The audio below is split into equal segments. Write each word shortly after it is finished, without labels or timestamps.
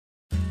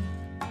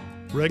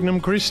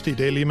Regnum Christi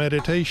Daily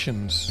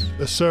Meditations,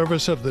 the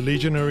service of the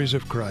Legionaries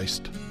of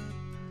Christ.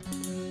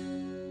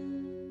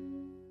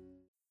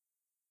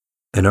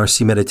 An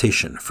RC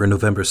Meditation for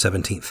November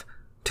 17th,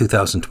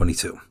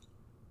 2022.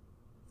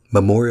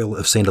 Memorial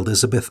of St.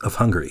 Elizabeth of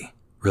Hungary,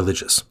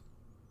 Religious.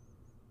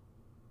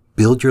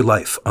 Build your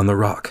life on the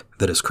rock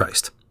that is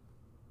Christ.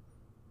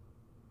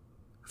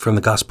 From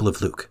the Gospel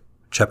of Luke,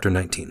 chapter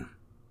 19.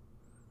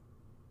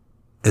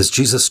 As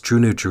Jesus drew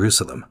near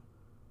Jerusalem,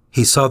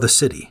 he saw the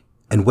city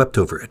and wept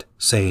over it,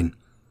 saying,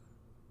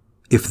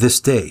 "If this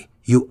day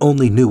you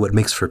only knew what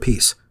makes for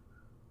peace,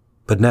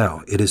 but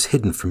now it is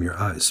hidden from your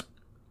eyes.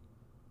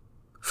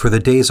 For the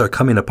days are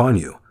coming upon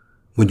you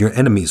when your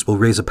enemies will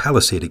raise a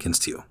palisade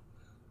against you.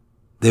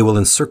 They will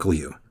encircle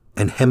you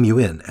and hem you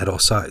in at all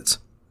sides.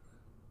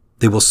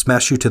 They will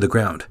smash you to the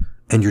ground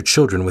and your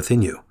children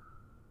within you.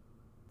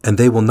 And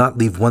they will not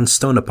leave one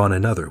stone upon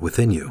another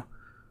within you,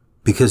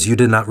 because you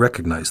did not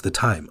recognize the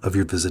time of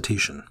your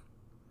visitation."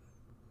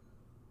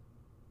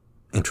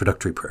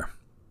 Introductory Prayer.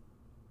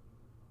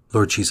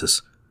 Lord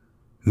Jesus,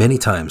 many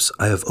times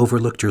I have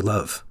overlooked your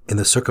love in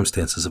the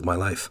circumstances of my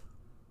life.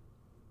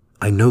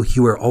 I know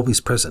you are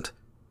always present,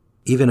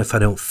 even if I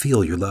don't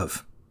feel your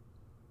love.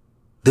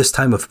 This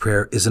time of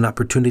prayer is an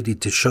opportunity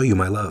to show you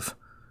my love,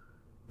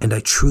 and I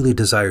truly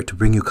desire to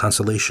bring you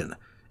consolation,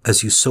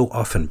 as you so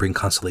often bring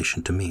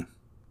consolation to me.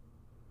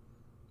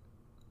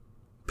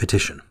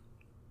 Petition.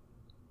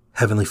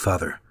 Heavenly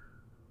Father,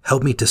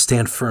 help me to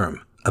stand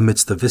firm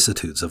amidst the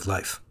vicissitudes of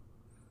life.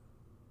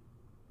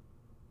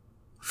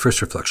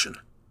 First reflection.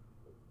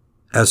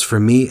 As for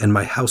me and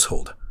my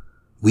household,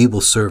 we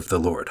will serve the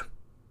Lord.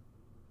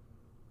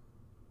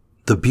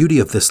 The beauty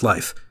of this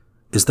life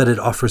is that it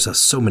offers us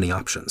so many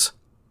options.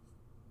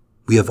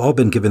 We have all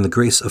been given the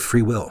grace of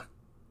free will,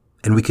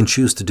 and we can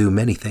choose to do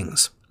many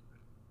things.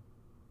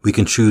 We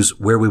can choose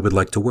where we would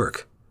like to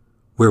work,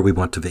 where we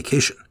want to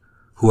vacation,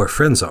 who our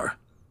friends are,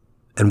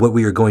 and what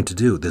we are going to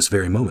do this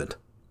very moment.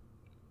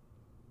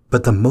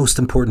 But the most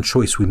important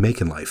choice we make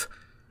in life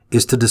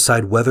is to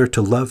decide whether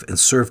to love and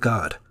serve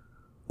God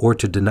or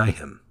to deny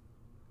Him.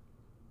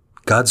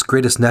 God's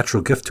greatest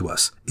natural gift to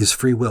us is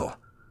free will,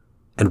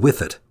 and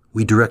with it,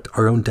 we direct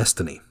our own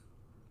destiny.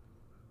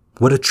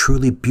 What a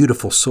truly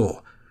beautiful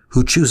soul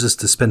who chooses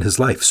to spend his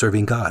life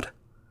serving God.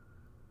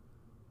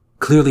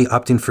 Clearly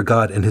opting for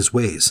God and His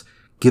ways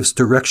gives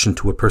direction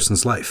to a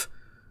person's life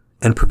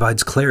and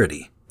provides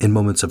clarity in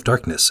moments of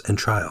darkness and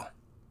trial.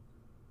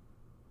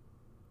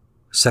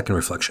 Second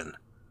reflection.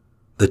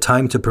 The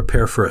time to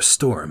prepare for a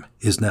storm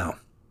is now.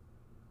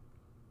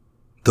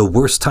 The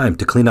worst time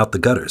to clean out the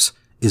gutters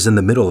is in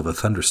the middle of a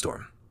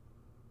thunderstorm.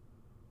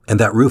 And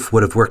that roof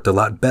would have worked a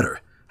lot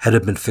better had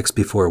it been fixed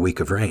before a week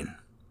of rain.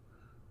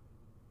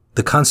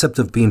 The concept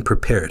of being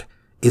prepared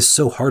is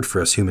so hard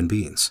for us human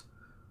beings.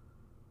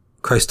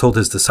 Christ told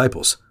His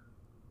disciples,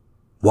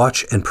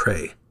 "Watch and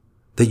pray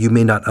that you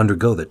may not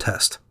undergo the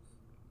test."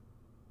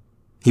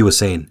 He was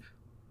saying,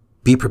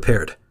 be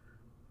prepared.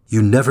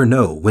 You never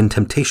know when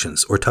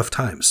temptations or tough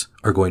times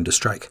are going to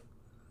strike.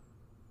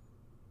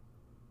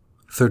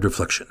 Third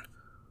reflection.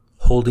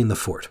 Holding the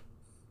fort.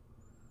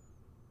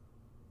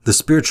 The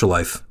spiritual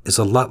life is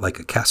a lot like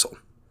a castle.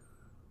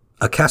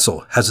 A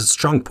castle has its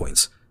strong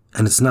points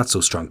and its not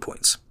so strong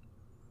points.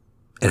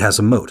 It has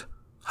a moat,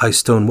 high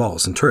stone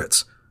walls and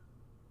turrets,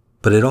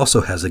 but it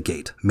also has a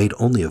gate made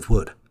only of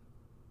wood.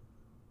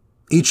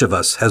 Each of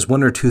us has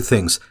one or two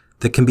things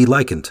that can be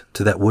likened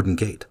to that wooden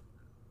gate.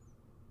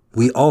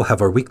 We all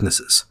have our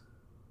weaknesses,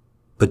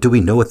 but do we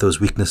know what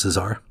those weaknesses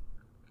are?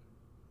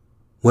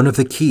 One of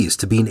the keys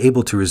to being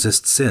able to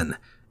resist sin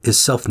is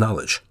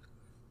self-knowledge.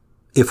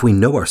 If we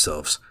know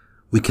ourselves,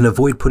 we can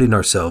avoid putting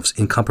ourselves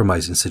in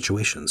compromising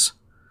situations.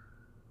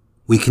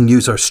 We can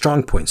use our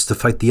strong points to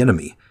fight the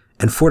enemy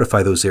and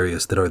fortify those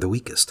areas that are the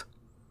weakest.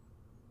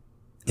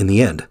 In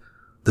the end,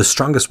 the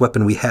strongest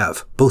weapon we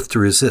have, both to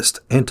resist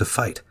and to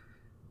fight,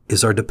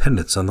 is our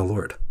dependence on the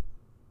Lord,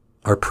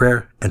 our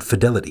prayer and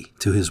fidelity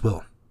to His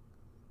will.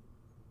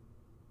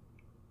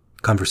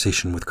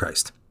 Conversation with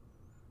Christ.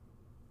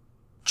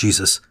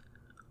 Jesus,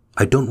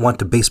 I don't want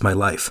to base my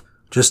life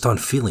just on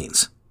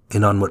feelings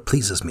and on what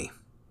pleases me.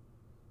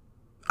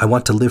 I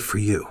want to live for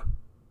you,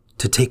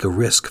 to take a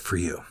risk for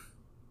you.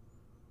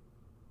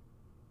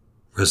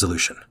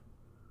 Resolution.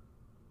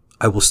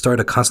 I will start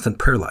a constant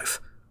prayer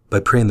life by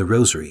praying the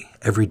Rosary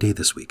every day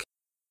this week.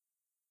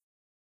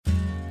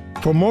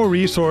 For more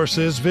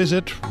resources,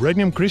 visit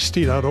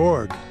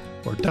regnumchristi.org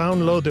or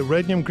download the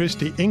Regnum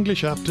Christi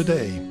English app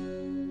today.